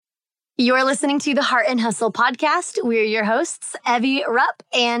You're listening to the Heart and Hustle podcast. We're your hosts, Evie Rupp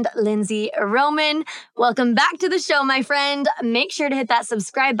and Lindsay Roman. Welcome back to the show, my friend. Make sure to hit that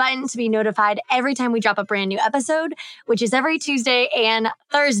subscribe button to be notified every time we drop a brand new episode, which is every Tuesday and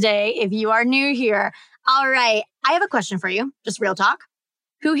Thursday if you are new here. All right, I have a question for you, just real talk.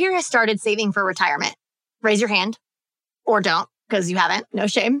 Who here has started saving for retirement? Raise your hand, or don't, because you haven't. No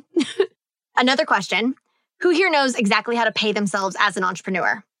shame. Another question. Who here knows exactly how to pay themselves as an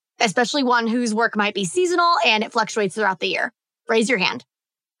entrepreneur? Especially one whose work might be seasonal and it fluctuates throughout the year. Raise your hand.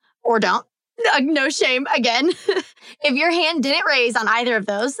 Or don't. No shame again. If your hand didn't raise on either of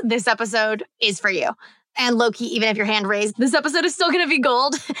those, this episode is for you. And low-key, even if your hand raised, this episode is still going to be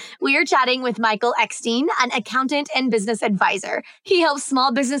gold. We are chatting with Michael Eckstein, an accountant and business advisor. He helps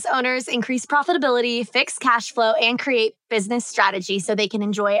small business owners increase profitability, fix cash flow, and create business strategy so they can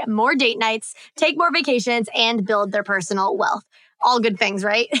enjoy more date nights, take more vacations, and build their personal wealth. All good things,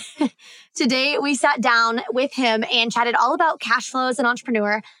 right? Today, we sat down with him and chatted all about cash flow as an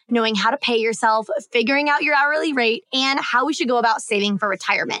entrepreneur, knowing how to pay yourself, figuring out your hourly rate, and how we should go about saving for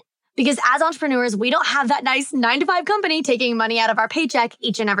retirement. Because as entrepreneurs, we don't have that nice 9-to-5 company taking money out of our paycheck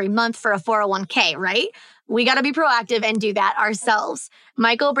each and every month for a 401k, right? We got to be proactive and do that ourselves.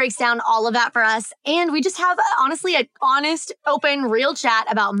 Michael breaks down all of that for us. And we just have, honestly, an honest, open, real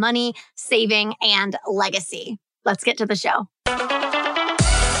chat about money, saving, and legacy. Let's get to the show.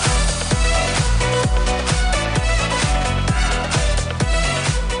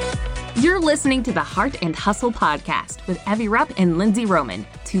 You're listening to the Heart and Hustle podcast with Evie Rupp and Lindsay Roman,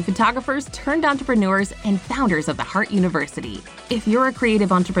 two photographers turned entrepreneurs and founders of the Heart University. If you're a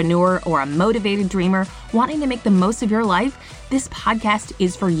creative entrepreneur or a motivated dreamer wanting to make the most of your life, this podcast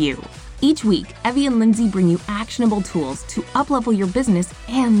is for you. Each week, Evie and Lindsay bring you actionable tools to uplevel your business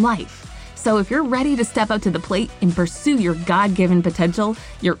and life. So if you're ready to step up to the plate and pursue your God-given potential,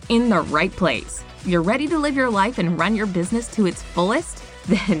 you're in the right place. You're ready to live your life and run your business to its fullest?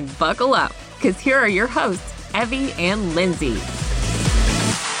 Then buckle up, because here are your hosts, Evie and Lindsay.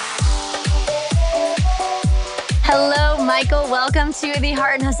 Hello, Michael. Welcome to the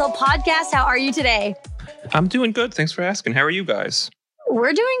Heart and Hustle podcast. How are you today? I'm doing good. Thanks for asking. How are you guys?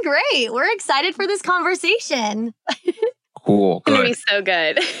 We're doing great. We're excited for this conversation. Cool. It's going to Good. be so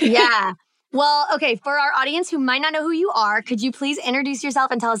good. Yeah. Well, okay, for our audience who might not know who you are, could you please introduce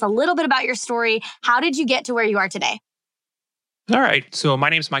yourself and tell us a little bit about your story? How did you get to where you are today? All right. So my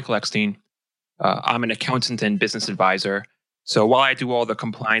name is Michael Eckstein. I'm an accountant and business advisor. So while I do all the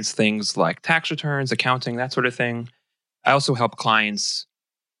compliance things like tax returns, accounting, that sort of thing, I also help clients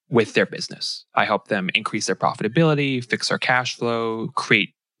with their business. I help them increase their profitability, fix their cash flow,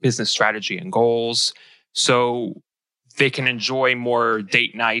 create business strategy and goals. So they can enjoy more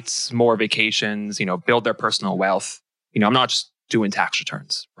date nights, more vacations, build their personal wealth. I'm not just doing tax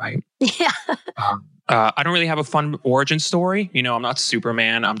returns, right? Yeah. I don't really have a fun origin story. I'm not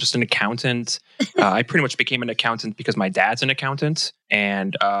Superman. I'm just an accountant. I pretty much became an accountant because my dad's an accountant.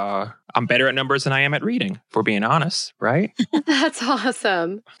 And I'm better at numbers than I am at reading, if we're being honest, right? That's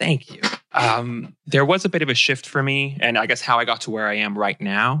awesome. Thank you. There was a bit of a shift for me. And I guess how I got to where I am right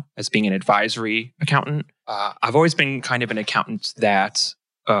now as being an advisory accountant. I've always been kind of an accountant that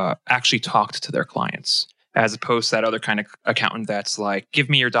actually talked to their clients, as opposed to that other kind of accountant that's like, give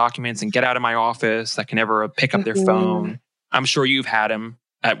me your documents and get out of my office, that can never pick up their phone. I'm sure you've had them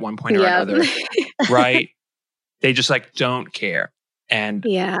at one point or another, right? They just don't care. And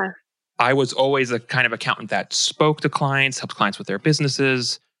I was always a kind of accountant that spoke to clients, helped clients with their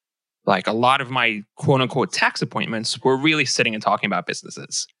businesses. Like a lot of my quote unquote tax appointments were really sitting and talking about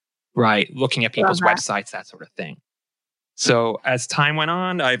businesses, right? Looking at people's websites, that sort of thing. So as time went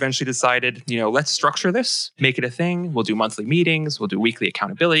on, I eventually decided, let's structure this, make it a thing. We'll do monthly meetings. We'll do weekly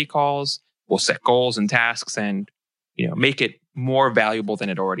accountability calls. We'll set goals and tasks and, make it more valuable than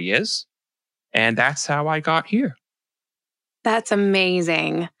it already is. And that's how I got here. That's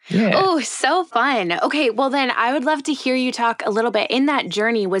amazing. Yeah. Oh, so fun. Okay, well then I would love to hear you talk a little bit. In that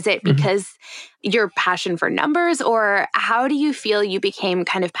journey, was it because your passion for numbers, or how do you feel you became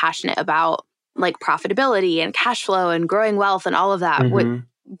kind of passionate about like profitability and cash flow and growing wealth and all of that?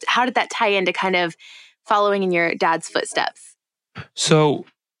 How did that tie into kind of following in your dad's footsteps? So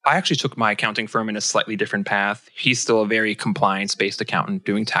I actually took my accounting firm in a slightly different path. He's still a very compliance-based accountant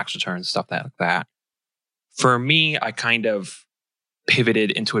doing tax returns, stuff like that. For me, I kind of pivoted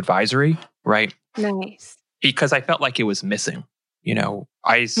into advisory, right? Nice. Because I felt like it was missing.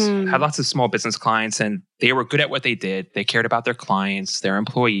 I had lots of small business clients and they were good at what they did. They cared about their clients, their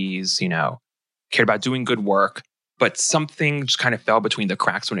employees, cared about doing good work. But something just kind of fell between the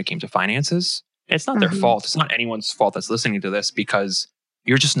cracks when it came to finances. And it's not their fault. It's not anyone's fault that's listening to this, because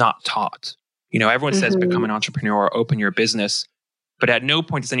you're just not taught. Everyone says become an entrepreneur, open your business, but at no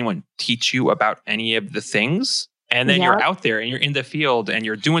point does anyone teach you about any of the things. And then you're out there and you're in the field and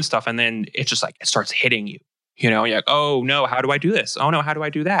you're doing stuff. And then it's just like, it starts hitting you. You're like, oh no, how do I do this? Oh no, how do I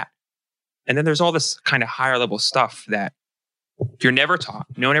do that? And then there's all this kind of higher level stuff that you're never taught.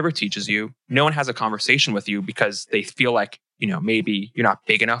 No one ever teaches you. No one has a conversation with you because they feel like, maybe you're not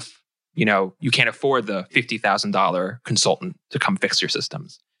big enough. You can't afford the $50,000 consultant to come fix your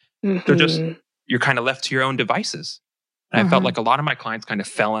systems. You're kind of left to your own devices. And I felt like a lot of my clients kind of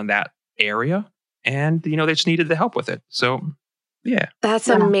fell in that area and, they just needed the help with it. So, yeah. That's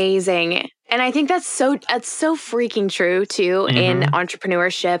amazing. And I think that's so freaking true too in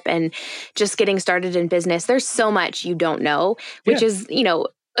entrepreneurship and just getting started in business. There's so much you don't know, which is,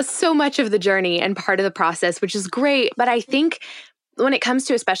 so much of the journey and part of the process, which is great. But I think when it comes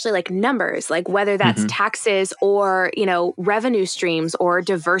to especially like numbers, like whether that's taxes or, revenue streams or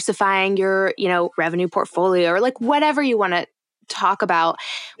diversifying your, revenue portfolio or like whatever you want to talk about,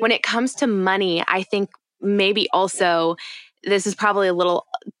 when it comes to money, I think maybe also this is probably a little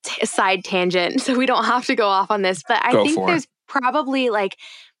side tangent, so we don't have to go off on this, but I think there's probably like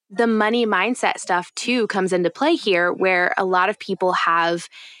the money mindset stuff too comes into play here, where a lot of people have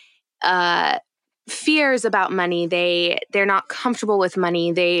fears about money. They're not comfortable with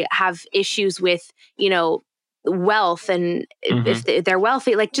money. They have issues with, wealth, and if they're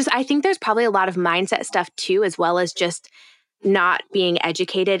wealthy, like just I think there's probably a lot of mindset stuff too, as well as just not being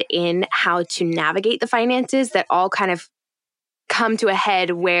educated in how to navigate the finances that all kind of come to a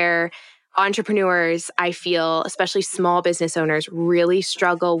head where entrepreneurs, I feel, especially small business owners, really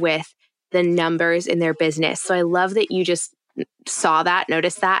struggle with the numbers in their business. So I love that you just saw that,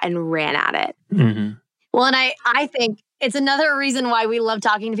 noticed that, and ran at it. Well, and I think it's another reason why we love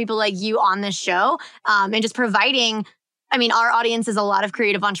talking to people like you on this show, and just providing, our audience is a lot of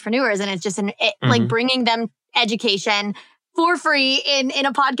creative entrepreneurs, and it's just like bringing them education for free in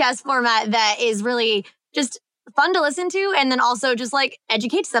a podcast format that is really just fun to listen to, and then also just like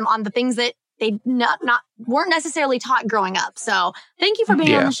educates them on the things that they weren't necessarily taught growing up. So thank you for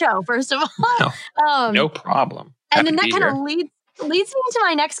being on the show, first of all. No problem. And then that kind of leads me into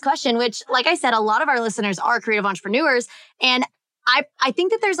my next question, which, like I said, a lot of our listeners are creative entrepreneurs. And I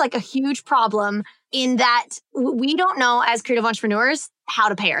think that there's like a huge problem in that we don't know as creative entrepreneurs how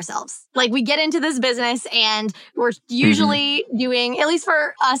to pay ourselves. Like we get into this business and we're usually doing, at least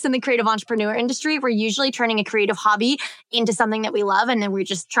for us in the creative entrepreneur industry, we're usually turning a creative hobby into something that we love. And then we're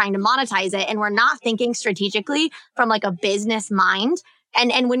just trying to monetize it. And we're not thinking strategically from like a business mind.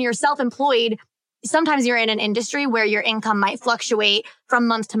 And when you're self-employed, sometimes you're in an industry where your income might fluctuate from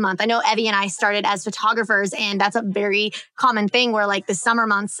month to month. I know Evie and I started as photographers, and that's a very common thing where like the summer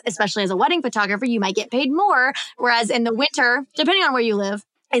months, especially as a wedding photographer, you might get paid more. Whereas in the winter, depending on where you live,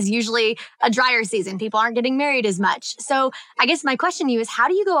 is usually a drier season. People aren't getting married as much. So I guess my question to you is, how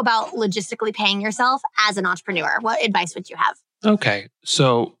do you go about logistically paying yourself as an entrepreneur? What advice would you have? Okay.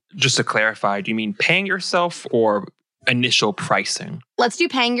 So just to clarify, do you mean paying yourself or initial pricing? Let's do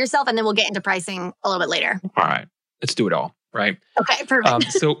paying yourself, and then we'll get into pricing a little bit later. All right. Let's do it all. Right. Okay,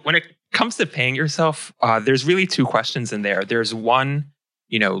 perfect. So when it comes to paying yourself, there's really two questions in there. There's one,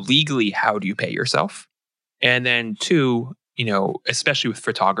 legally, how do you pay yourself? And then two, especially with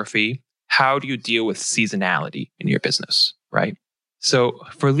photography, how do you deal with seasonality in your business? Right. So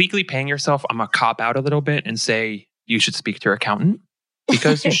for legally paying yourself, I'm going to cop out a little bit and say you should speak to your accountant,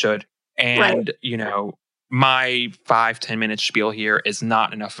 because you should. And, my 5-10 minute spiel here is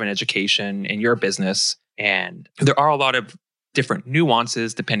not enough of an education in your business. And there are a lot of different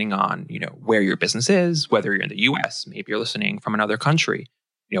nuances depending on, where your business is, whether you're in the US, maybe you're listening from another country,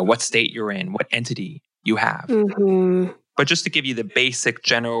 what state you're in, what entity you have. But just to give you the basic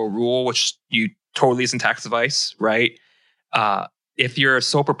general rule, which you totally isn't tax advice, right? If you're a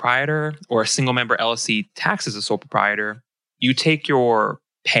sole proprietor or a single member LLC taxed as a sole proprietor, you take your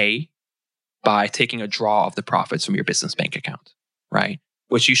pay by taking a draw of the profits from your business bank account, right?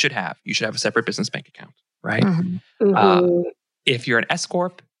 Which you should have. You should have a separate business bank account, right? If you're an S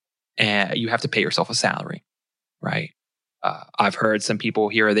Corp, you have to pay yourself a salary, right? I've heard some people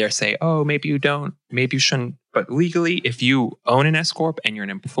here or there say, oh, maybe you don't, maybe you shouldn't. But legally, if you own an S Corp and you're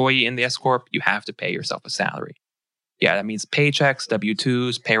an employee in the S Corp, you have to pay yourself a salary. Yeah, that means paychecks,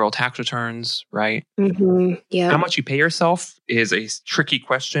 W-2s, payroll tax returns, right? How much you pay yourself is a tricky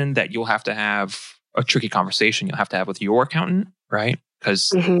question that you'll have to have a tricky conversation you'll have to have with your accountant, right? Because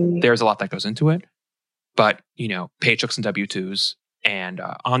there's a lot that goes into it. But, paychecks and W-2s. And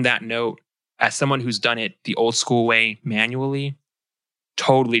on that note, as someone who's done it the old school way manually,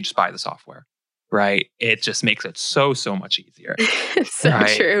 totally just buy the software, right? It just makes it so much easier. So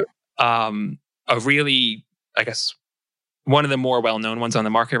right? true. A really, I guess, one of the more well-known ones on the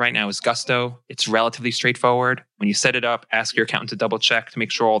market right now is Gusto. It's relatively straightforward. When you set it up, ask your accountant to double check to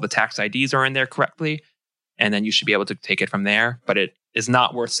make sure all the tax IDs are in there correctly, and then you should be able to take it from there. But it is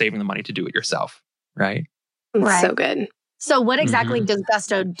not worth saving the money to do it yourself, right? Right. So good. So what exactly does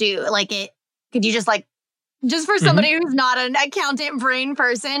Gusto do? Like could you just for somebody who's not an accountant brain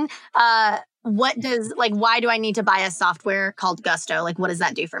person, why do I need to buy a software called Gusto? Like, what does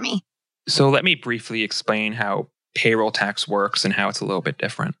that do for me? So let me briefly explain how payroll tax works and how it's a little bit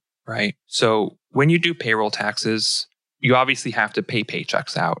different, right? So when you do payroll taxes, you obviously have to pay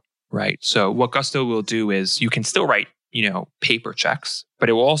paychecks out, right? So what Gusto will do is you can still write, paper checks, but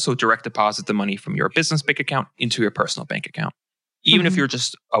it will also direct deposit the money from your business bank account into your personal bank account. Even if you're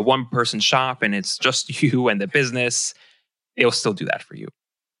just a one-person shop and it's just you and the business, it'll still do that for you,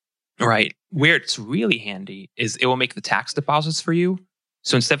 right? Where it's really handy is it will make the tax deposits for you.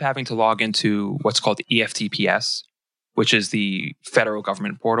 So instead of having to log into what's called the EFTPS, which is the federal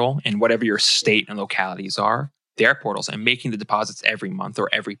government portal, and whatever your state and localities are, their portals, and making the deposits every month or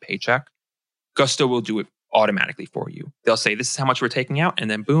every paycheck, Gusto will do it automatically for you. They'll say, this is how much we're taking out, and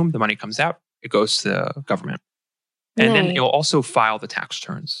then boom, the money comes out. It goes to the government. And then it'll also file the tax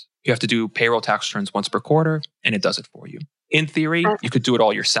returns. You have to do payroll tax returns once per quarter, and it does it for you. In theory, you could do it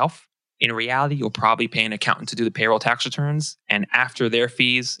all yourself. In reality, you'll probably pay an accountant to do the payroll tax returns, and after their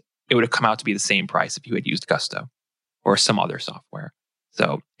fees, it would have come out to be the same price if you had used Gusto or some other software.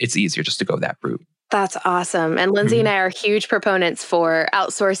 So it's easier just to go that route. That's awesome. And Lindsay and I are huge proponents for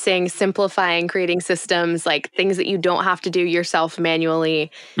outsourcing, simplifying, creating systems, like things that you don't have to do yourself manually.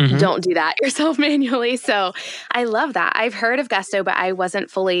 Don't do that yourself manually. So I love that. I've heard of Gusto, but I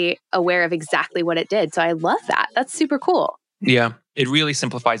wasn't fully aware of exactly what it did. So I love that. That's super cool. Yeah, it really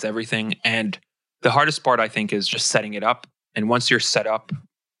simplifies everything. And the hardest part, I think, is just setting it up. And once you're set up,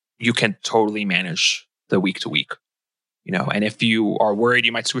 you can totally manage the week to week. And if you are worried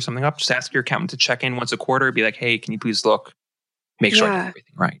you might screw something up, just ask your accountant to check in once a quarter. Be like, hey, can you please look, make sure I get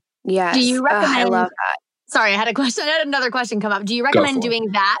everything right. Yes. Do you recommend? I love that. Sorry, I had another question come up. Do you recommend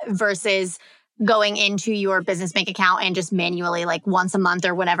doing that versus going into your business bank account and just manually, like once a month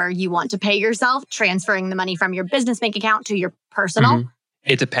or whatever you want to pay yourself, transferring the money from your business bank account to your personal?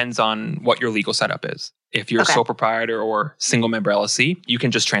 It depends on what your legal setup is. If you're a sole proprietor or single member LLC, you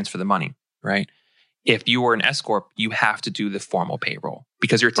can just transfer the money, right? If you were an S Corp, you have to do the formal payroll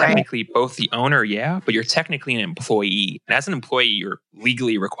because you're technically both the owner, but you're technically an employee. And as an employee, you're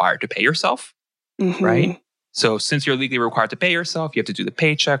legally required to pay yourself, right? So since you're legally required to pay yourself, you have to do the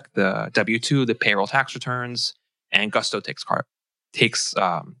paycheck, the W-2, the payroll tax returns, and Gusto takes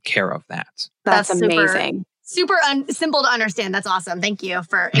care of that. That's amazing. Super simple to understand. That's awesome. Thank you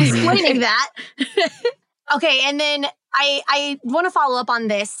for explaining that. Okay, and then I want to follow up on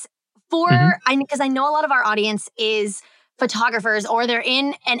this. Because I know a lot of our audience is photographers, or they're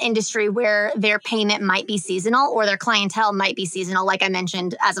in an industry where their payment might be seasonal or their clientele might be seasonal. Like I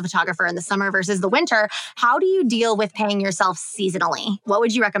mentioned, as a photographer in the summer versus the winter, how do you deal with paying yourself seasonally? What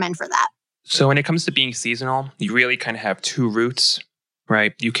would you recommend for that? So when it comes to being seasonal, you really kind of have two routes,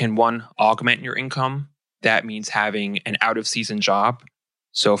 right? You can, one, augment your income. That means having an out of season job.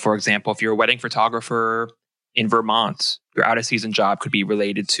 So for example, if you're a wedding photographer in Vermont, your out-of-season job could be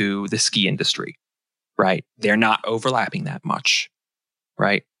related to the ski industry, right? They're not overlapping that much,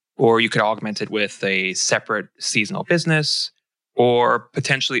 right? Or you could augment it with a separate seasonal business or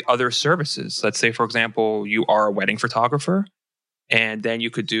potentially other services. Let's say, for example, you are a wedding photographer, and then you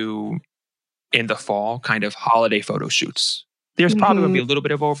could do, in the fall, kind of holiday photo shoots. There's probably going to be a little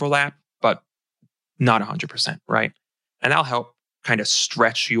bit of overlap, but not 100%, right? And that'll help kind of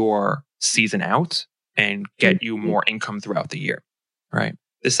stretch your season out and get you more income throughout the year, right?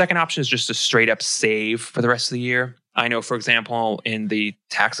 The second option is just to straight up save for the rest of the year. I know, for example, in the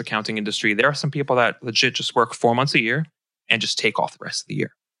tax accounting industry, there are some people that legit just work 4 months a year and just take off the rest of the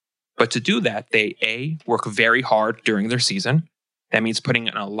year. But to do that, they work very hard during their season. That means putting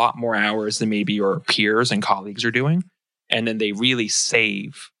in a lot more hours than maybe your peers and colleagues are doing. And then they really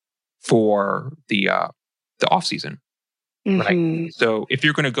save for the off season. Right. So if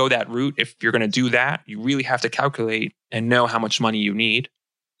you're going to go that route, if you're going to do that, you really have to calculate and know how much money you need.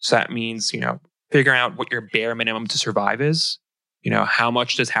 So that means, figuring out what your bare minimum to survive is. How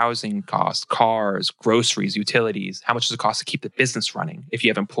much does housing cost, cars, groceries, utilities? How much does it cost to keep the business running if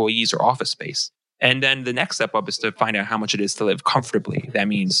you have employees or office space? And then the next step up is to find out how much it is to live comfortably. That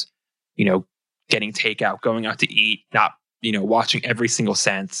means, getting takeout, going out to eat, not, watching every single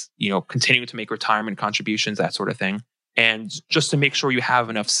cent, continuing to make retirement contributions, that sort of thing. And just to make sure you have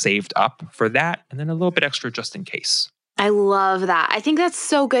enough saved up for that, and then a little bit extra just in case. I love that. I think that's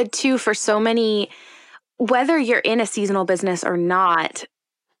so good too for so many, whether you're in a seasonal business or not.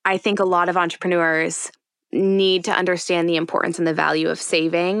 I think a lot of entrepreneurs need to understand the importance and the value of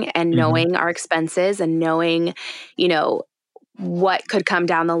saving and knowing our expenses and knowing, what could come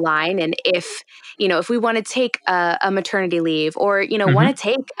down the line. And if we want to take a maternity leave or, want to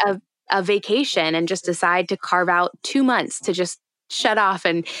take a vacation and just decide to carve out 2 months to just shut off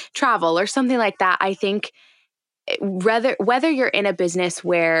and travel or something like that, I think whether you're in a business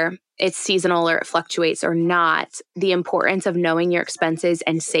where it's seasonal or it fluctuates or not, the importance of knowing your expenses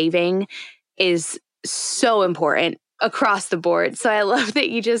and saving is so important across the board. So I love that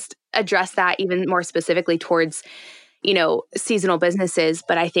you just address that even more specifically towards, seasonal businesses.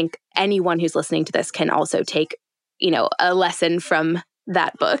 But I think anyone who's listening to this can also take, a lesson from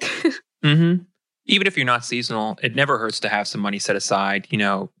that book. Even if you're not seasonal, it never hurts to have some money set aside.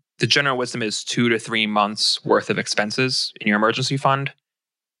 The general wisdom is 2 to 3 months worth of expenses in your emergency fund.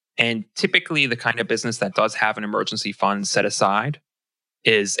 And typically the kind of business that does have an emergency fund set aside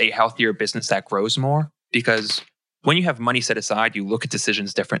is a healthier business that grows more, because when you have money set aside, you look at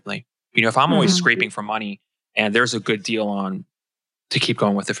decisions differently. If I'm always scraping for money and there's a good deal on, to keep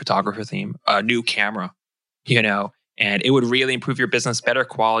going with the photographer theme, a new camera, and it would really improve your business, better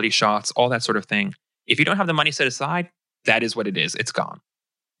quality shots, all that sort of thing. If you don't have the money set aside, that is what it is. It's gone.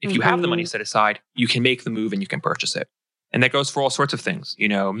 If you have the money set aside, you can make the move and you can purchase it. And that goes for all sorts of things,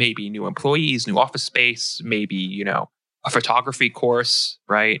 maybe new employees, new office space, maybe, a photography course,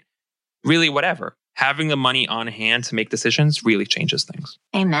 right? Really, whatever. Having the money on hand to make decisions really changes things.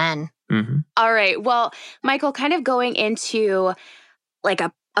 Amen. All right. Well, Michael, kind of going into like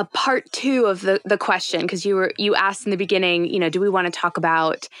a part 2 of the question, because you asked in the beginning, do we want to talk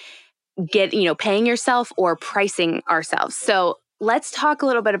about paying yourself or pricing ourselves? So let's talk a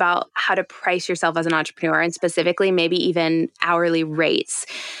little bit about how to price yourself as an entrepreneur, and specifically maybe even hourly rates.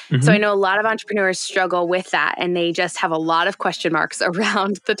 So I know a lot of entrepreneurs struggle with that, and they just have a lot of question marks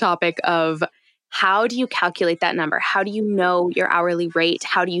around the topic of how do you calculate that number? How do you know your hourly rate?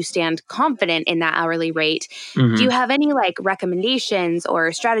 How do you stand confident in that hourly rate? Do you have any recommendations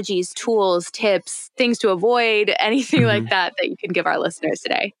or strategies, tools, tips, things to avoid, anything like that you can give our listeners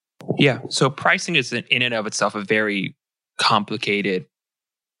today? Yeah. So pricing is in and of itself a very complicated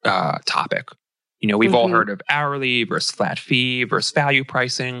topic. We've all heard of hourly versus flat fee versus value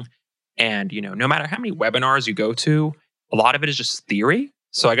pricing. And, no matter how many webinars you go to, a lot of it is just theory.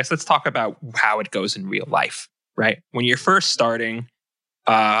 So I guess let's talk about how it goes in real life, right? When you're first starting,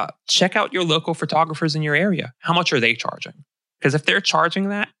 check out your local photographers in your area. How much are they charging? Because if they're charging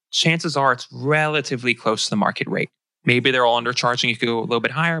that, chances are it's relatively close to the market rate. Maybe they're all undercharging. You could go a little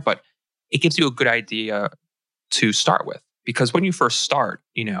bit higher, but it gives you a good idea to start with. Because when you first start,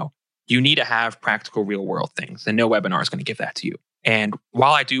 you need to have practical real world things, and no webinar is going to give that to you. And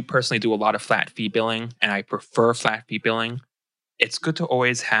while I do personally do a lot of flat fee billing, and I prefer flat fee billing, it's good to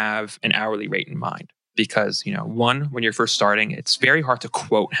always have an hourly rate in mind. Because, one, when you're first starting, it's very hard to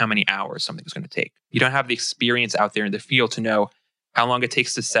quote how many hours something's going to take. You don't have the experience out there in the field to know how long it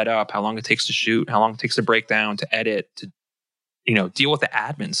takes to set up, how long it takes to shoot, how long it takes to break down, to edit, to, deal with the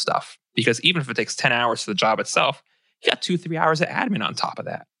admin stuff. Because even if it takes 10 hours for the job itself, you got 2-3 hours of admin on top of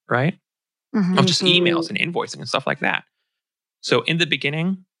that, right? Of just emails and invoicing and stuff like that. So in the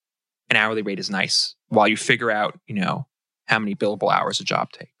beginning, an hourly rate is nice while you figure out, how many billable hours a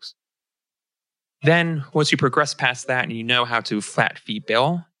job takes. Then once you progress past that and you know how to flat fee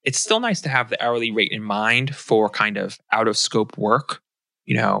bill, it's still nice to have the hourly rate in mind for kind of out of scope work.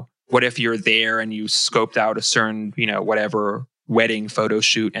 What if you're there and you scoped out a certain, whatever wedding photo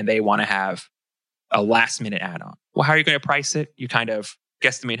shoot and they want to have a last minute add-on? Well, how are you going to price it? You kind of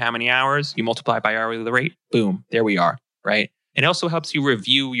guesstimate how many hours, you multiply by hourly rate, boom, there we are, right? It also helps you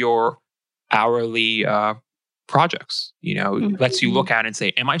review your hourly projects, lets you look at and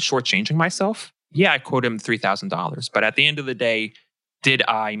say, am I shortchanging myself? Yeah, I quote him $3,000, but at the end of the day, did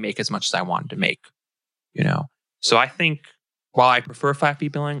I make as much as I wanted to make? So I think while I prefer flat fee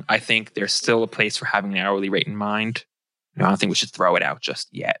billing, I think there's still a place for having an hourly rate in mind. I don't think we should throw it out just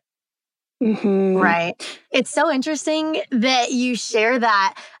yet. Right. It's so interesting that you share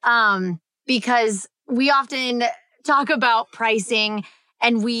that because we often talk about pricing,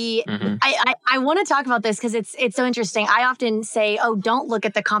 and I want to talk about this because it's so interesting. I often say, oh, don't look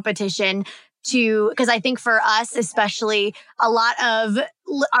at the competition because I think for us, especially, a lot of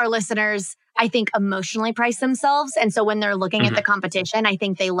our listeners, I think, emotionally price themselves. And so when they're looking at the competition, I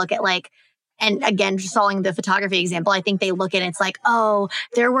think they look at And again, just following the photography example, I think they look at it, it's like, oh,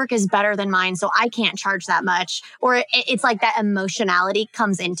 their work is better than mine, so I can't charge that much. Or it's like that emotionality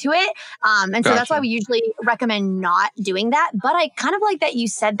comes into it. And so that's why we usually recommend not doing that. But I kind of like that you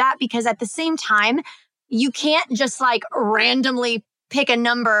said that, because at the same time, you can't just like randomly pick a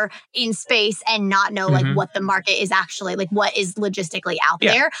number in space and not know like what the market is actually, like what is logistically out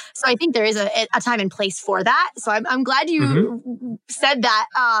there. So I think there is a time and place for that. So I'm glad you said that.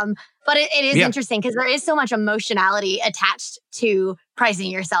 But it is interesting because there is so much emotionality attached to pricing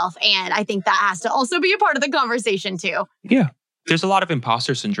yourself. And I think that has to also be a part of the conversation too. Yeah. There's a lot of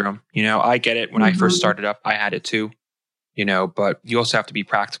imposter syndrome. I get it. When I first started up, I had it too. But you also have to be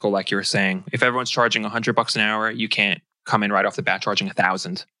practical, like you were saying. If everyone's charging $100 an hour, you can't come in right off the bat charging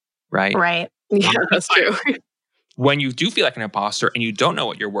 $1,000, right? Right. Yeah, that's true. When you do feel like an imposter and you don't know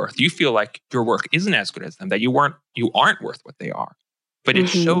what you're worth, you feel like your work isn't as good as them, that you aren't worth what they are. But it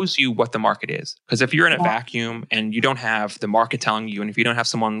shows you what the market is. Because if you're in a vacuum and you don't have the market telling you, and if you don't have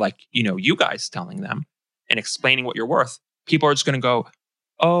someone like, you guys telling them and explaining what you're worth, people are just going to go,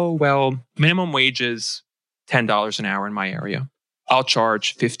 oh, well, minimum wage is $10 an hour in my area. I'll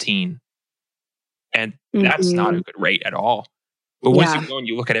charge $15. And that's not a good rate at all. But once you go and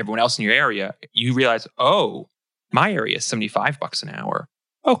you look at everyone else in your area, you realize, oh, my area is $75 an hour.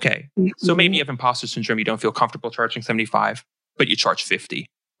 Okay. So maybe you have imposter syndrome. You don't feel comfortable charging $75, but you charge $50,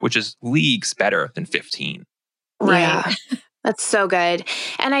 which is leagues better than $15. Right. Yeah. That's so good.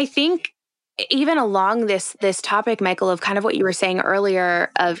 And I think even along this topic, Michael, of kind of what you were saying earlier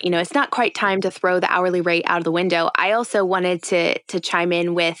of, it's not quite time to throw the hourly rate out of the window. I also wanted to chime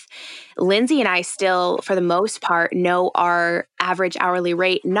in with Lindsay and I still, for the most part, know our average hourly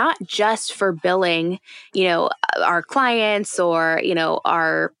rate, not just for billing, our clients or,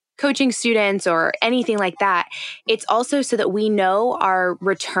 our coaching students or anything like that. It's also so that we know our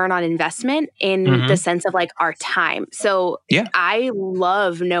return on investment in the sense of like our time. So I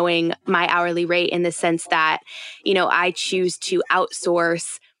love knowing my hourly rate in the sense that, I choose to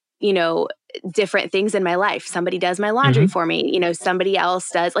outsource, different things in my life. Somebody does my laundry for me, somebody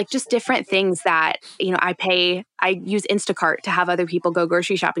else does like just different things that, I use Instacart to have other people go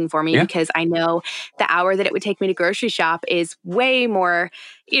grocery shopping for me because I know the hour that it would take me to grocery shop is way more,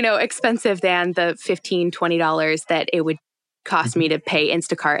 expensive than the $15, $20 that it would cost me to pay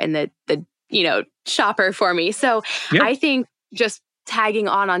Instacart and the shopper for me. So I think just tagging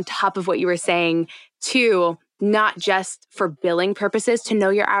on top of what you were saying too, not just for billing purposes to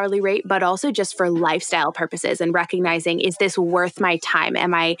know your hourly rate, but also just for lifestyle purposes and recognizing, is this worth my time?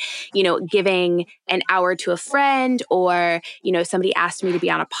 Am I, giving an hour to a friend or, somebody asked me to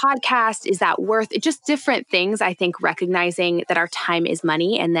be on a podcast? Is that worth it? Just different things. I think recognizing that our time is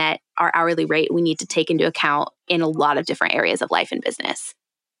money and that our hourly rate we need to take into account in a lot of different areas of life and business.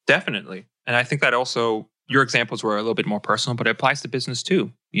 Definitely. And I think that also your examples were a little bit more personal, but it applies to business too.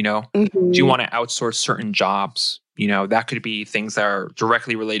 Do you want to outsource certain jobs? That could be things that are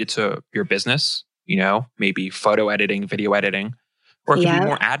directly related to your business, maybe photo editing, video editing, or it could be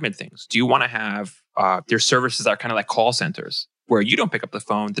more admin things. Do you want to have their services that are kind of like call centers where you don't pick up the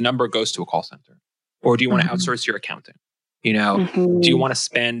phone, the number goes to a call center? Or do you want to outsource your accounting? Do you want to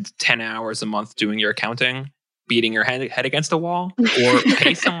spend 10 hours a month doing your accounting, beating your head against the wall, or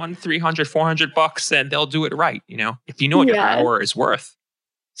pay someone $300, $400 and they'll do it right? If you know what your hour is worth,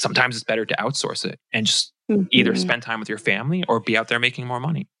 sometimes it's better to outsource it and just either spend time with your family or be out there making more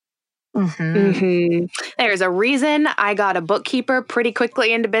money. There's a reason I got a bookkeeper pretty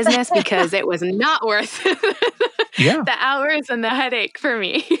quickly into business because it was not worth the hours and the headache for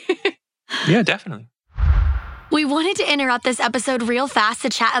me. Yeah, definitely. We wanted to interrupt this episode real fast to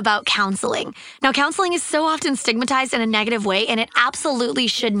chat about counseling. Now, counseling is so often stigmatized in a negative way, and it absolutely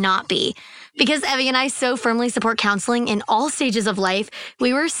should not be. Because Evie and I so firmly support counseling in all stages of life,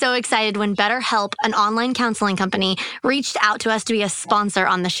 we were so excited when BetterHelp, an online counseling company, reached out to us to be a sponsor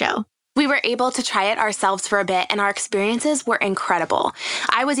on the show. We were able to try it ourselves for a bit, and our experiences were incredible.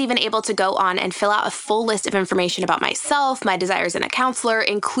 I was even able to go on and fill out a full list of information about myself, my desires in a counselor,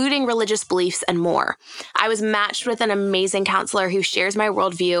 including religious beliefs and more. I was matched with an amazing counselor who shares my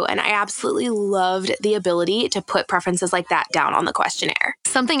worldview, and I absolutely loved the ability to put preferences like that down on the questionnaire.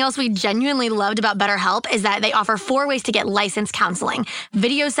 Something else we genuinely loved about BetterHelp is that they offer 4 ways to get licensed counseling: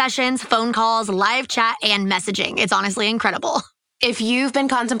 video sessions, phone calls, live chat, and messaging. It's honestly incredible. If you've been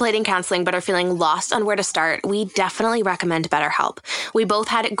contemplating counseling but are feeling lost on where to start, we definitely recommend BetterHelp. We both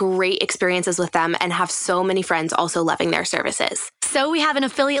had great experiences with them and have so many friends also loving their services. So we have an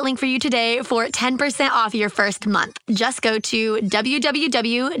affiliate link for you today for 10% off your first month. Just go to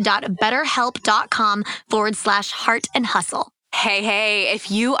www.betterhelp.com/heart and hustle. Hey, if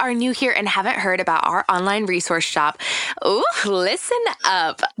you are new here and haven't heard about our online resource shop, listen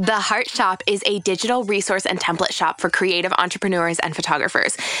up. The Heart Shop is a digital resource and template shop for creative entrepreneurs and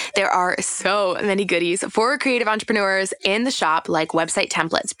photographers. There are so many goodies for creative entrepreneurs in the shop, like website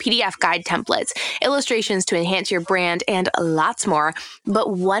templates, PDF guide templates, illustrations to enhance your brand, and lots more.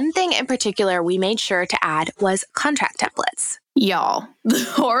 But one thing in particular we made sure to add was contract templates. Y'all, the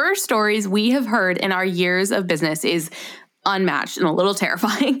horror stories we have heard in our years of business is unmatched and a little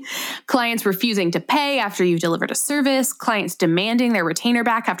terrifying. Clients refusing to pay after you've delivered a service, clients demanding their retainer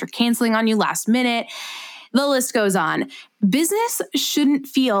back after canceling on you last minute. The list goes on. Business shouldn't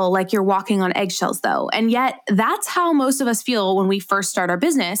feel like you're walking on eggshells, though. And yet, that's how most of us feel when we first start our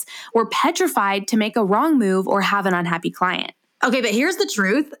business. We're petrified to make a wrong move or have an unhappy client. Okay, but here's the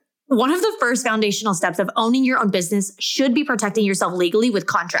truth. One of the first foundational steps of owning your own business should be protecting yourself legally with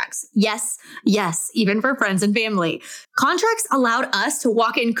contracts. Yes, even for friends and family. Contracts allowed us to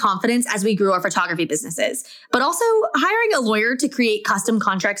walk in confidence as we grew our photography businesses. But also, hiring a lawyer to create custom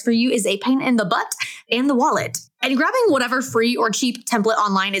contracts for you is a pain in the butt and the wallet. And grabbing whatever free or cheap template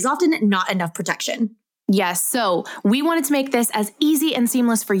online is often not enough protection. Yes, so we wanted to make this as easy and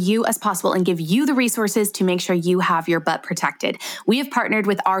seamless for you as possible and give you the resources to make sure you have your butt protected. We have partnered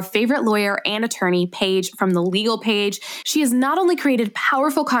with our favorite lawyer and attorney, Paige, from The Legal Page. She has not only created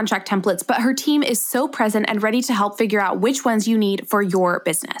powerful contract templates, but her team is so present and ready to help figure out which ones you need for your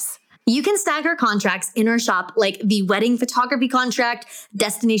business. You can stagger contracts in our shop like the wedding photography contract,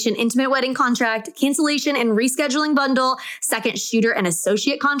 destination intimate wedding contract, cancellation and rescheduling bundle, second shooter and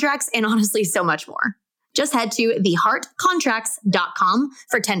associate contracts, and honestly, so much more. Just head to theheartcontracts.com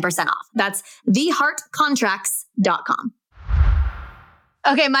for 10% off. That's theheartcontracts.com.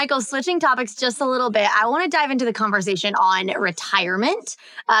 Okay, Michael, switching topics just a little bit, I want to dive into the conversation on retirement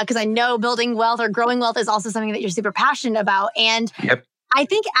because I know building wealth or growing wealth is also something that you're super passionate about. And I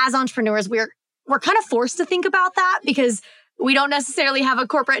think as entrepreneurs, we're kind of forced to think about that because we don't necessarily have a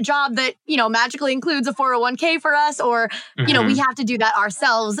corporate job that, magically includes a 401k for us, or, we have to do that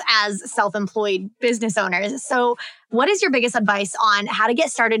ourselves as self-employed business owners. So what is your biggest advice on how to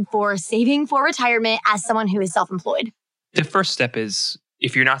get started for saving for retirement as someone who is self-employed? The first step is,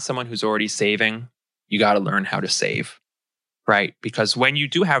 if you're not someone who's already saving, you got to learn how to save, right? Because when you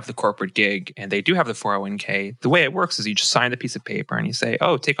do have the corporate gig and they do have the 401k, the way it works is you just sign the piece of paper and you say,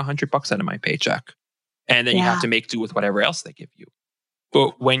 take $100 out of my paycheck. And then you have to make do with whatever else they give you.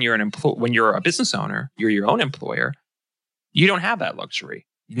 But when you're when you're a business owner, you're your own employer, you don't have that luxury.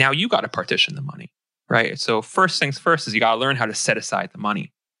 Now you got to partition the money, right? So first things first is you got to learn how to set aside the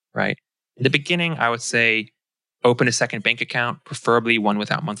money, right? In the beginning, I would say open a second bank account, preferably one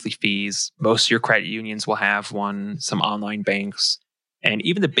without monthly fees. Most of your credit unions will have one, some online banks. And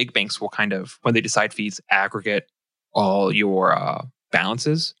even the big banks will kind of, when they decide fees, aggregate all your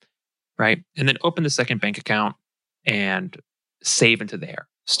balances. Right? And then open the second bank account and save into there.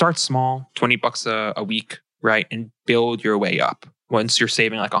 Start small, $20 a week, right? And build your way up. Once you're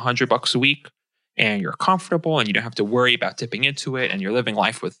saving like $100 a week and you're comfortable and you don't have to worry about dipping into it and you're living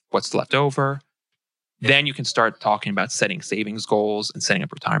life with what's left over, then you can start talking about setting savings goals and setting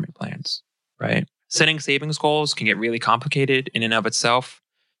up retirement plans, right? Setting savings goals can get really complicated in and of itself,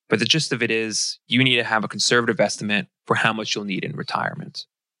 but the gist of it is you need to have a conservative estimate for how much you'll need in retirement.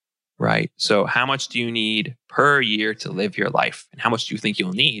 Right. So how much do you need per year to live your life? And how much do you think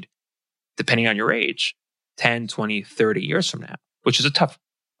you'll need, depending on your age, 10, 20, 30 years from now? Which is a tough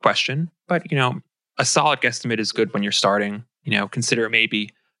question. But, a solid guesstimate is good when you're starting. Consider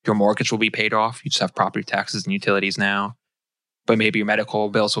maybe your mortgage will be paid off. You just have property taxes and utilities now. But maybe your medical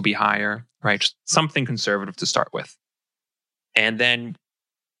bills will be higher, right? Just something conservative to start with. And then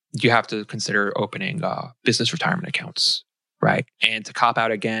you have to consider opening business retirement accounts, right? And to cop out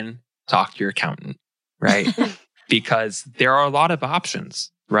again, talk to your accountant, right? Because there are a lot of options,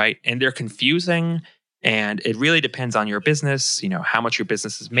 right? And they're confusing, and it really depends on your business, how much your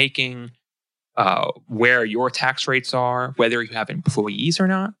business is making, where your tax rates are, whether you have employees or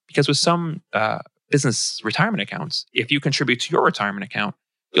not. Because with some business retirement accounts, if you contribute to your retirement account,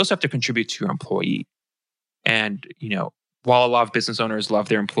 you also have to contribute to your employee. And, while a lot of business owners love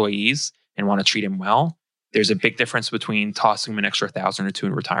their employees and want to treat them well, there's a big difference between tossing them an extra $1,000 or $2,000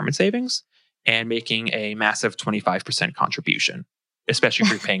 in retirement savings and making a massive 25% contribution, especially if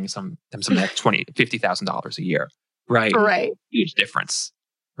you're paying them something like $50,000 a year, right? Right. Huge difference,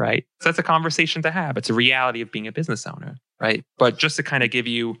 right? So that's a conversation to have. It's a reality of being a business owner, right? But just to kind of give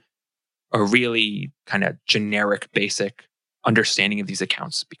you a really kind of generic, basic understanding of these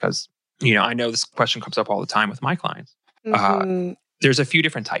accounts, because, I know this question comes up all the time with my clients. There's a few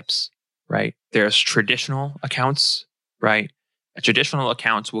different types. Right? There's traditional accounts, right? A traditional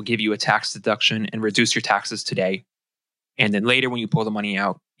account will give you a tax deduction and reduce your taxes today. And then later, when you pull the money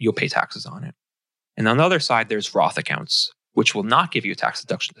out, you'll pay taxes on it. And on the other side, there's Roth accounts, which will not give you a tax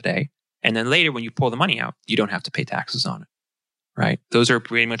deduction today. And then later, when you pull the money out, you don't have to pay taxes on it, right? Those are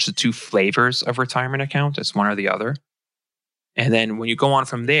pretty much the two flavors of retirement account. It's one or the other. And then when you go on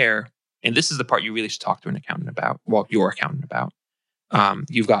from there, and this is the part you really should talk to an accountant about, well, your accountant about.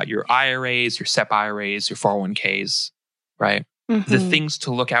 You've got your IRAs, your SEP IRAs, your 401ks, right? The things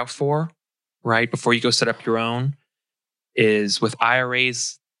to look out for, right, before you go set up your own is with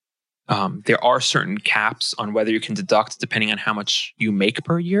IRAs, there are certain caps on whether you can deduct depending on how much you make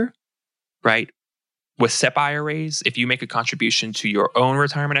per year, right? With SEP IRAs, if you make a contribution to your own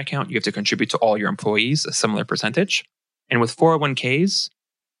retirement account, you have to contribute to all your employees a similar percentage. And with 401ks,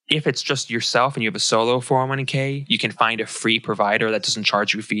 if it's just yourself and you have a solo 401k, you can find a free provider that doesn't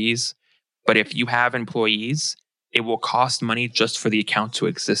charge you fees. But if you have employees, it will cost money just for the account to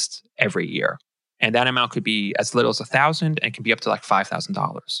exist every year. And that amount could be as little as $1,000 and can be up to like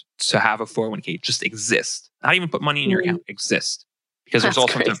 $5,000 to have a 401k just exist. Not even put money in your account, exist. Because there's all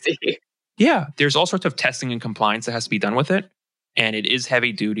sorts of there's all sorts of testing and compliance that has to be done with it. And it is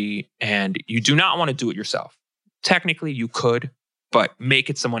heavy duty and you do not want to do it yourself. Technically you could, but make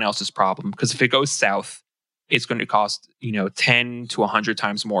it someone else's problem. Because if it goes south, it's going to cost, 10 to 100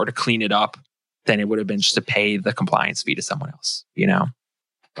 times more to clean it up than it would have been just to pay the compliance fee to someone else,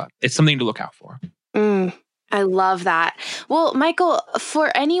 But it's something to look out for. I love that. Well, Michael,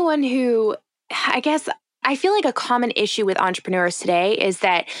 for anyone who, I feel like a common issue with entrepreneurs today is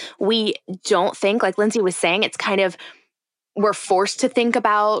that we don't think, like Lindsay was saying, it's kind of, we're forced to think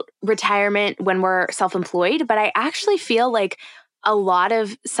about retirement when we're self-employed. But I actually feel like a lot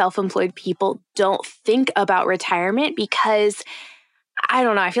of self-employed people don't think about retirement because, I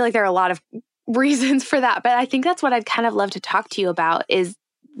don't know, I feel like there are a lot of reasons for that. But I think that's what I'd kind of love to talk to you about is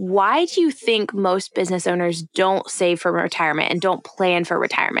why do you think most business owners don't save for retirement and don't plan for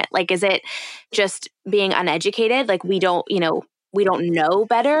retirement? Like, is it just being uneducated? Like we don't know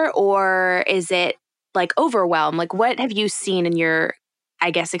better? Or is it like overwhelm? Like what have you seen in your,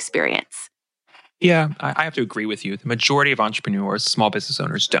 experience? Yeah, I have to agree with you. The majority of entrepreneurs, small business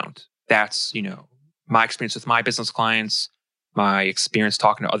owners don't. That's, my experience with my business clients, my experience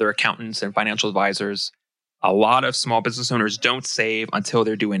talking to other accountants and financial advisors. A lot of small business owners don't save until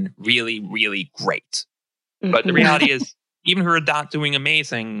they're doing really, really great. But the reality is, even if you're not doing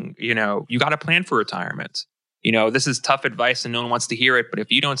amazing, you got to plan for retirement. This is tough advice and no one wants to hear it. But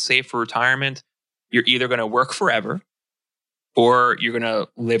if you don't save for retirement, you're either going to work forever or you're going to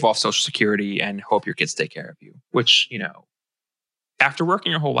live off Social Security and hope your kids take care of you, which, after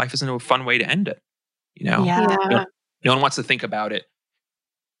working your whole life isn't a fun way to end it. No one wants to think about it.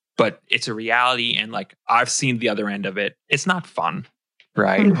 But it's a reality. And like, I've seen the other end of it. It's not fun,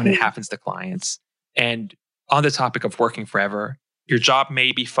 right? When it happens to clients. And on the topic of working forever, your job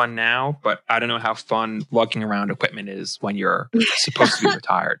may be fun now, but I don't know how fun lugging around equipment is when you're supposed to be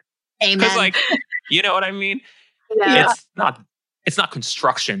retired. Amen. Because you know what I mean? Yeah. It's not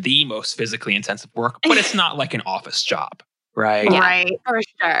construction, the most physically intensive work, but it's not like an office job. Right. Yeah, right. For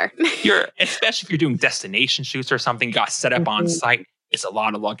sure. Especially if you're doing destination shoots or something, you got set up on site. It's a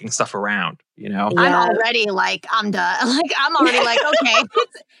lot of lugging stuff around, I'm already like, I'm done. Like, I'm already like, okay,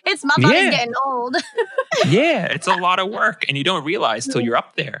 it's my body's getting old. Yeah, it's a lot of work. And you don't realize till you're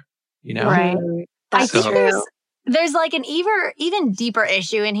up there, Right. That's true. There's like an even deeper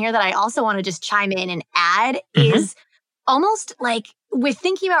issue in here that I also want to just chime in and add is almost like with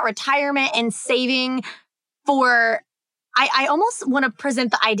thinking about retirement and saving for, I almost want to present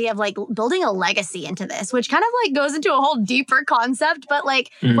the idea of like building a legacy into this, which kind of like goes into a whole deeper concept. But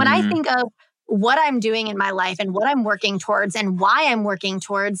like when I think of what I'm doing in my life and what I'm working towards and why I'm working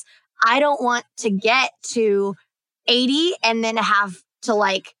towards, I don't want to get to 80 and then have to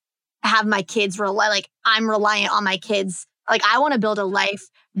like have my kids I'm reliant on my kids. Like I want to build a life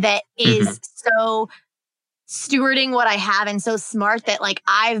that is so stewarding what I have and so smart that like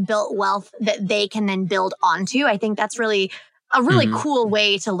I've built wealth that they can then build onto. I think that's really a really cool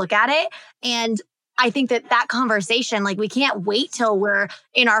way to look at it. And I think that conversation, like we can't wait till we're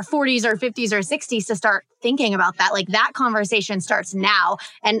in our 40s or 50s or 60s to start thinking about that. Like that conversation starts now.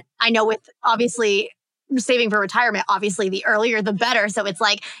 And I know with obviously saving for retirement, obviously the earlier the better. So it's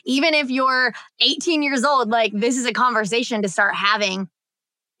like, even if you're 18 years old, like this is a conversation to start having.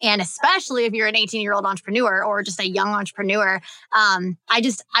 And especially if you're an 18-year-old entrepreneur or just a young entrepreneur, I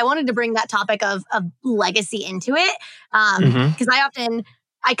wanted to bring that topic of legacy into it. Because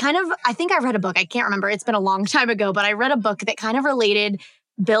I think I read a book, I can't remember, it's been a long time ago, but I read a book that kind of related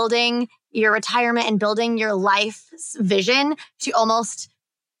building your retirement and building your life's vision to almost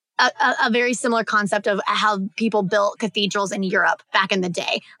a very similar concept of how people built cathedrals in Europe back in the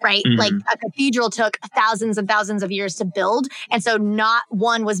day, right? Mhm. Like a cathedral took thousands and thousands of years to build. And so not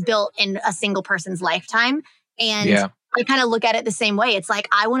one was built in a single person's lifetime. And Yeah. I kind of look at it the same way. It's like,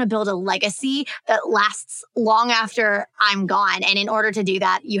 I want to build a legacy that lasts long after I'm gone. And in order to do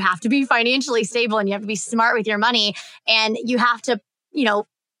that, you have to be financially stable and you have to be smart with your money. And you have to,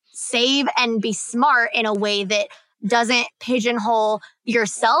 save and be smart in a way that doesn't pigeonhole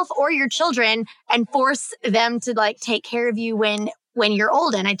yourself or your children and force them to like take care of you when you're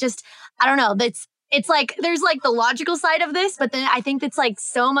old. And I don't know. It's like, there's like the logical side of this, but then I think it's like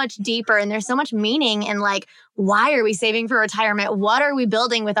so much deeper and there's so much meaning in like, why are we saving for retirement? What are we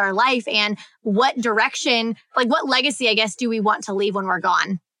building with our life? And what direction, like what legacy, I guess, do we want to leave when we're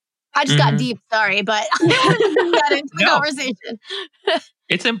gone? I just got deep, sorry, but I wanted to bring that into the conversation.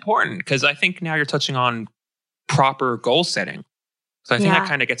 It's important because I think now you're touching on proper goal setting. So I think that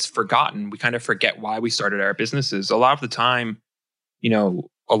kind of gets forgotten. We kind of forget why we started our businesses. A lot of the time,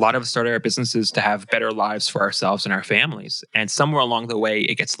 a lot of us started our businesses to have better lives for ourselves and our families. And somewhere along the way,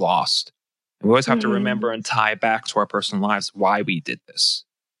 it gets lost. And we always have to remember and tie back to our personal lives why we did this.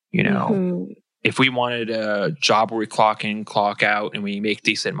 If we wanted a job where we clock in, clock out, and we make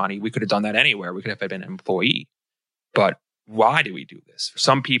decent money, we could have done that anywhere. We could have been an employee. But why do we do this? For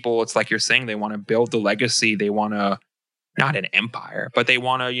some people, it's like you're saying, they want to build the legacy. They want to, not an empire, but they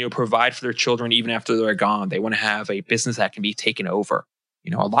want to, provide for their children even after they're gone. They want to have a business that can be taken over.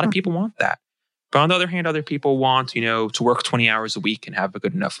 A lot of people want that. But on the other hand, other people want, to work 20 hours a week and have a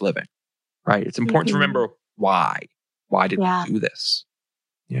good enough living, right? It's important to remember why. Why did we do this?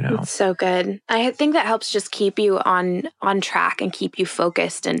 It's so good. I think that helps just keep you on track and keep you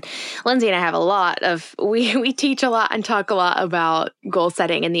focused. And Lindsay and I have we teach a lot and talk a lot about goal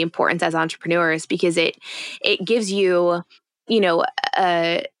setting and the importance as entrepreneurs because it gives you,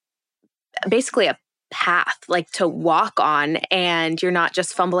 basically a path like to walk on, and you're not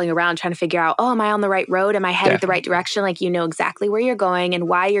just fumbling around trying to figure out, oh, am I on the right road? Am I headed the right direction? Like, exactly where you're going and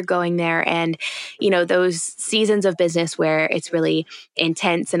why you're going there. And, those seasons of business where it's really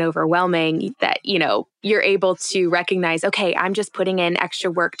intense and overwhelming that, you're able to recognize, okay, I'm just putting in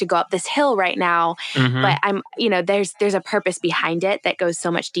extra work to go up this hill right now. But I'm, there's a purpose behind it that goes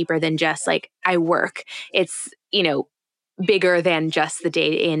so much deeper than just like, I work. It's, bigger than just the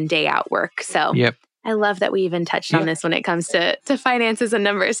day in, day out work. So I love that we even touched on this when it comes to finances and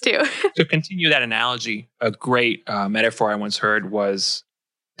numbers too. To continue that analogy, a great metaphor I once heard was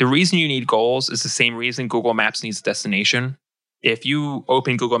the reason you need goals is the same reason Google Maps needs a destination. If you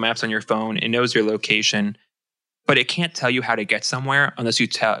open Google Maps on your phone, it knows your location, but it can't tell you how to get somewhere unless you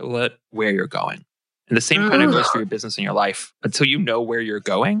tell it where you're going. And the same kind of goes for your business and your life. Until you know where you're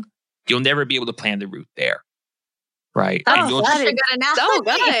going, you'll never be able to plan the route there. Right? Oh, and that's a good analogy. So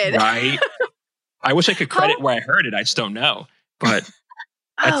good. Right? I wish I could credit where I heard it. I just don't know. But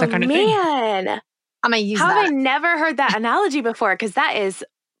that's that kind of thing. Man. I'm going to use How that. have I never heard that analogy before? Because that is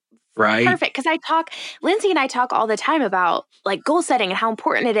perfect. Because Lindsay and I talk all the time about like goal setting and how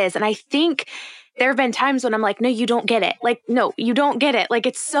important it is. And I think there have been times when I'm like, no, you don't get it. Like, no, you don't get it. Like,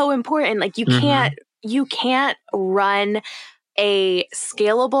 it's so important. Like, you can't run a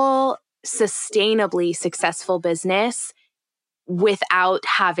scalable, sustainably successful business without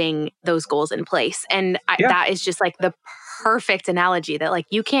having those goals in place. And that is just like the perfect analogy that like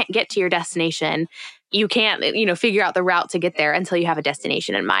you can't get to your destination. You can't, figure out the route to get there until you have a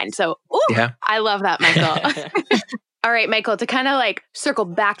destination in mind. So I love that, Michael. All right, Michael, to kind of like circle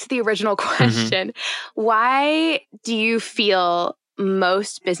back to the original question, why do you feel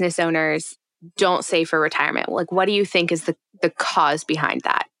most business owners don't save for retirement? Like, what do you think is the cause behind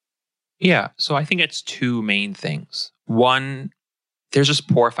that? Yeah. So I think it's two main things. One, there's just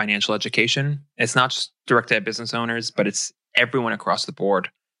poor financial education. It's not just directed at business owners, but it's everyone across the board.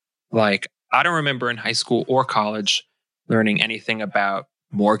 Like, I don't remember in high school or college learning anything about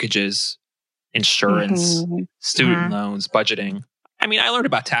mortgages, insurance, student loans, budgeting. I mean, I learned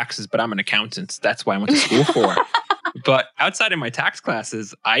about taxes, but I'm an accountant. That's why I went to school for. But outside of my tax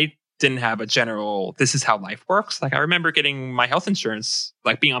classes, I didn't have a general, this is how life works. Like, I remember getting my health insurance,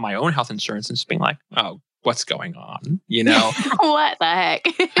 like being on my own health insurance and just being like, oh, what's going on? What the heck?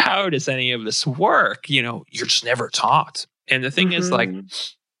 How does any of this work? You're just never taught. And the thing is, like,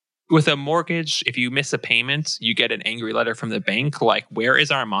 with a mortgage, if you miss a payment, you get an angry letter from the bank. Like, where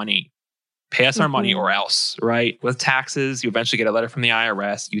is our money? Pay us our money or else, right? With taxes, you eventually get a letter from the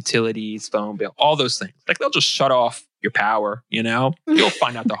IRS, utilities, phone bill, all those things. Like, they'll just shut off your power, You'll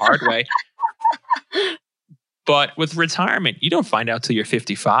find out the hard way. But with retirement, you don't find out till you're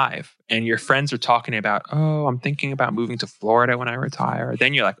 55 and your friends are talking about, oh, I'm thinking about moving to Florida when I retire.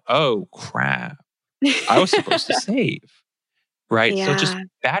 Then you're like, oh, crap. I was supposed to save. Right. So just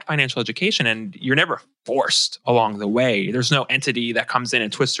bad financial education. And you're never forced along the way. There's no entity that comes in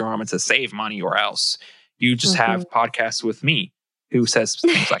and twists your arm and says, save money or else. You just have podcasts with me who says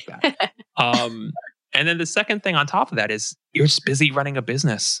things like that. And then the second thing on top of that is you're just busy running a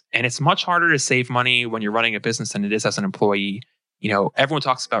business. And it's much harder to save money when you're running a business than it is as an employee. Everyone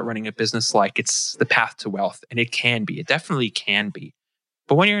talks about running a business like it's the path to wealth. And it can be. It definitely can be.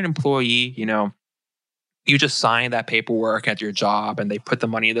 But when you're an employee, you just sign that paperwork at your job and they put the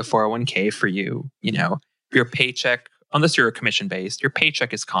money in the 401k for you. Your paycheck, unless you're a commission based, your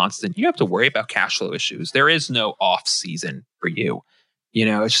paycheck is constant. You have to worry about cash flow issues. There is no off season for you.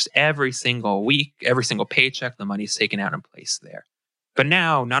 It's just every single week, every single paycheck, the money's taken out and placed there. But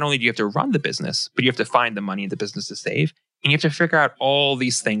now, not only do you have to run the business, but you have to find the money in the business to save. And you have to figure out all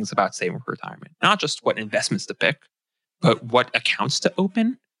these things about saving for retirement. Not just what investments to pick, but what accounts to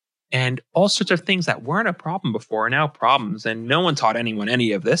open. And all sorts of things that weren't a problem before are now problems. And no one taught anyone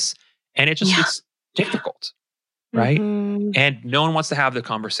any of this. And it just gets difficult, right? And no one wants to have the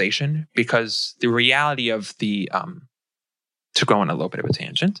conversation because the reality of to go on a little bit of a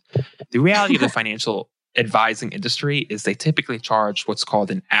tangent, the reality of the financial advising industry is they typically charge what's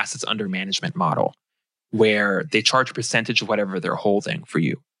called an assets under management model, where they charge a percentage of whatever they're holding for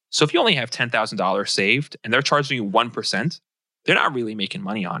you. So if you only have $10,000 saved and they're charging you 1%, they're not really making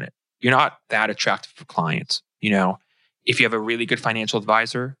money on it. You're not that attractive for clients. If you have a really good financial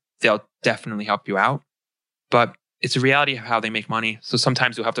advisor, they'll definitely help you out. But it's a reality of how they make money. So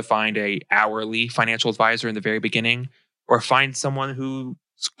sometimes you'll have to find a hourly financial advisor in the very beginning, or find someone who's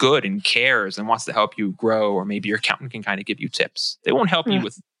good and cares and wants to help you grow. Or maybe your accountant can kind of give you tips. They won't help you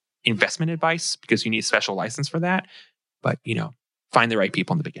with investment advice because you need a special license for that. But, find the right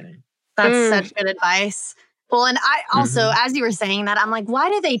people in the beginning. That's such good advice. Well, and I also, as you were saying that, I'm like, why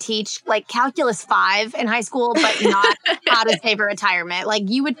do they teach like calculus 5 in high school, but not how to save for retirement? Like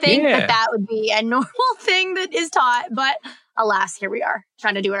you would think that would be a normal thing that is taught, but alas, here we are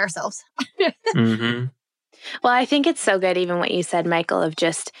trying to do it ourselves. Well, I think it's so good, even what you said, Michael, of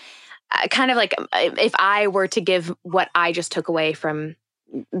just kind of like if I were to give what I just took away from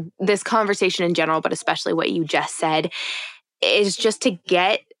this conversation in general, but especially what you just said, is just to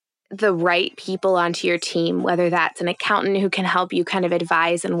get the right people onto your team, whether that's an accountant who can help you kind of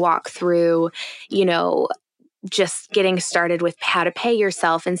advise and walk through, just getting started with how to pay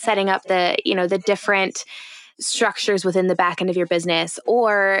yourself and setting up the different structures within the back end of your business,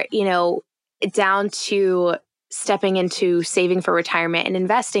 or, down to stepping into saving for retirement and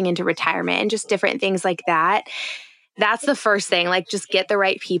investing into retirement and just different things like that. That's the first thing. Like, just get the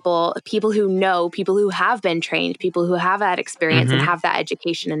right people who know, people who have been trained, people who have that experience and have that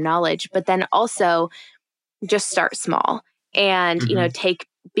education and knowledge. But then also just start small and, take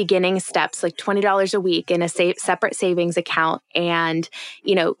beginning steps, like $20 a week in a separate savings account. And,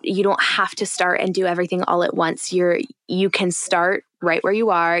 you don't have to start and do everything all at once. You can start right where you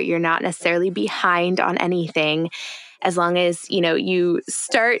are. You're not necessarily behind on anything. As long as, you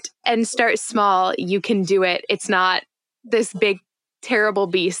start small, you can do it. It's not this big, terrible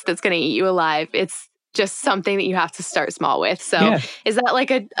beast that's going to eat you alive. It's just something that you have to start small with. So is that like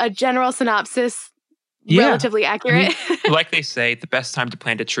a general synopsis? Relatively accurate? Like they say, the best time to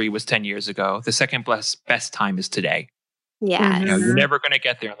plant a tree was 10 years ago. The second best time is today. Yeah. You're never going to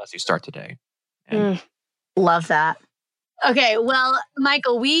get there unless you start today. Love that. Okay, well,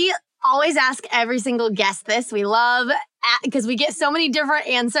 Michael, we always ask every single guest this. We love, because we get so many different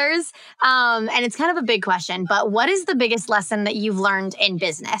answers. And it's kind of a big question, but what is the biggest lesson that you've learned in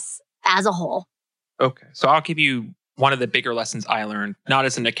business as a whole? Okay, so I'll give you one of the bigger lessons I learned, not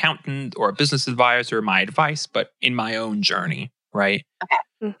as an accountant or a business advisor, my advice, but in my own journey, right?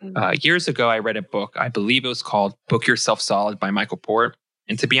 Okay. Years ago, I read a book. I believe it was called Book Yourself Solid by Michael Port.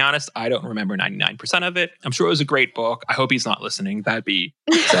 And to be honest, I don't remember 99% of it. I'm sure it was a great book. I hope he's not listening. That'd be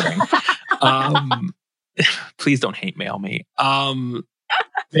upsetting. Please don't hate mail me.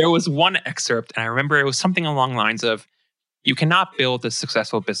 There was one excerpt, and I remember it was something along the lines of, you cannot build a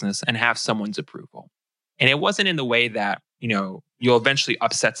successful business and have someone's approval. And it wasn't in the way that, you'll eventually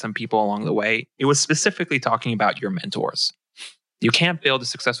upset some people along the way. It was specifically talking about your mentors. You can't build a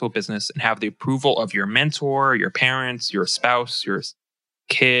successful business and have the approval of your mentor, your parents, your spouse, your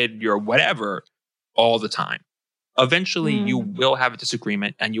kid, your whatever, all the time. Eventually, you will have a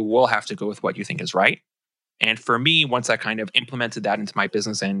disagreement and you will have to go with what you think is right. And for me, once I kind of implemented that into my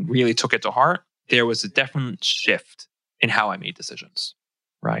business and really took it to heart, there was a definite shift in how I made decisions.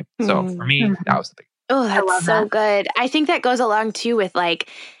 Right. So for me, that was the big. Oh, I love that's so that. good. I think that goes along too with like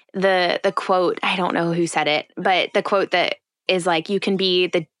the quote, I don't know who said it, but the quote that is like, you can be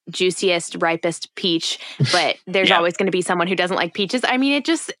the juiciest, ripest peach, but there's Yeah. always going to be someone who doesn't like peaches. I mean,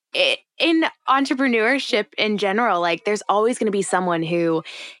 in entrepreneurship in general, like there's always going to be someone who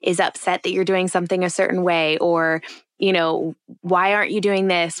is upset that you're doing something a certain way, or, you know, why aren't you doing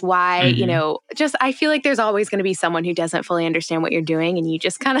this? Why, you know, just, I feel like there's always going to be someone who doesn't fully understand what you're doing. And you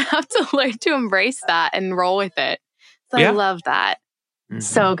just kind of have to learn to embrace that and roll with it. So I Yeah. love that.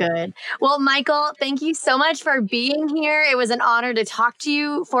 So good. Well, Michael, thank you so much for being here. It was an honor to talk to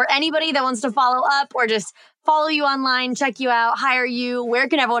you. For anybody that wants to follow up or just follow you online, check you out, hire you, where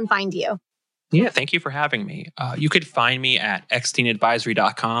can everyone find you? Yeah, thank you for having me. You could find me at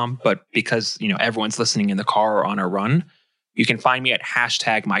ecksteinadvisory.com, but because, you know, everyone's listening in the car or on a run, you can find me at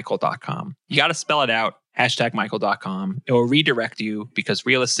 #michael.com. You got to spell it out, #michael.com. It will redirect you because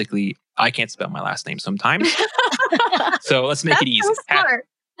realistically, I can't spell my last name sometimes. So let's make it easy. So smart.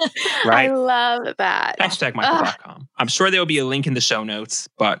 Right? I love that. #michael.com. I'm sure there will be a link in the show notes,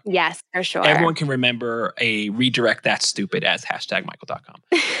 but Yes, for sure. everyone can remember a redirect that's stupid as #michael.com.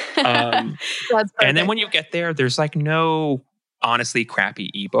 That's And then when you get there, there's like no honestly crappy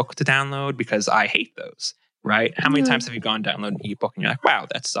ebook to download because I hate those, right? How many times have you gone download an ebook and you're like, wow,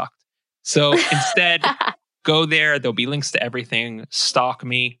 that sucked. So instead, go there. There'll be links to everything. Stalk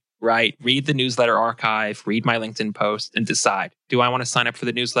me, right? Read the newsletter archive, read my LinkedIn post, and decide, do I want to sign up for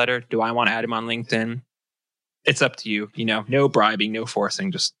the newsletter? Do I want to add him on LinkedIn? It's up to you. You know, no bribing, no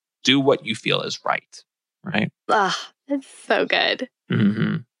forcing. Just do what you feel is right, right? That's so good.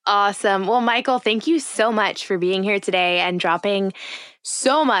 Mm-hmm. Awesome. Well, Michael, thank you so much for being here today and dropping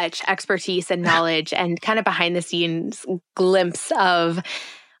so much expertise and knowledge and kind of behind the scenes glimpse of,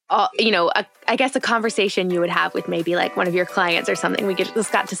 you know, I guess a conversation you would have with maybe like one of your clients or something. We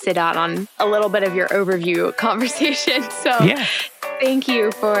just got to sit down on a little bit of your overview conversation. So Yeah. thank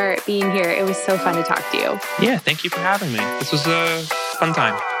you for being here. It was so fun to talk to you. Yeah. Thank you for having me. This was a fun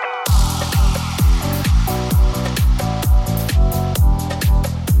time.